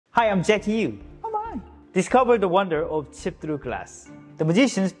Hi, I'm JEKI YOO. Oh my! Discover the wonder of chip-through glass. The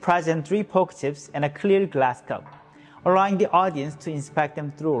magicians present 3 poker chips and a clear glass cup, allowing the audience to inspect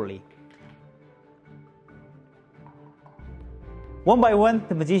them thoroughly. One by one,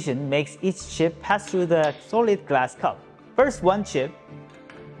 the magician makes each chip pass through the solid glass cup. First one chip,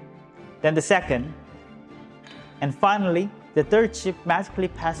 then the second, and finally, the third chip magically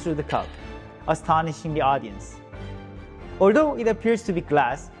passed through the cup, astonishing the audience. Although it appears to be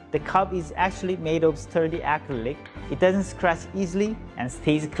glass, the cup is actually made of sturdy acrylic. It doesn't scratch easily and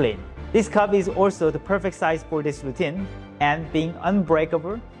stays clean. This cup is also the perfect size for this routine, and being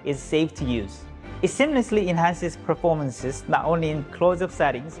unbreakable, is safe to use. It seamlessly enhances performances not only in close-up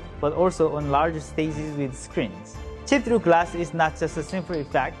settings, but also on larger stages with screens. Chip-through glass is not just a simple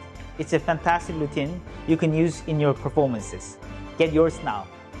effect, it's a fantastic routine you can use in your performances. Get yours now.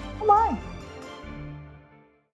 Oh my!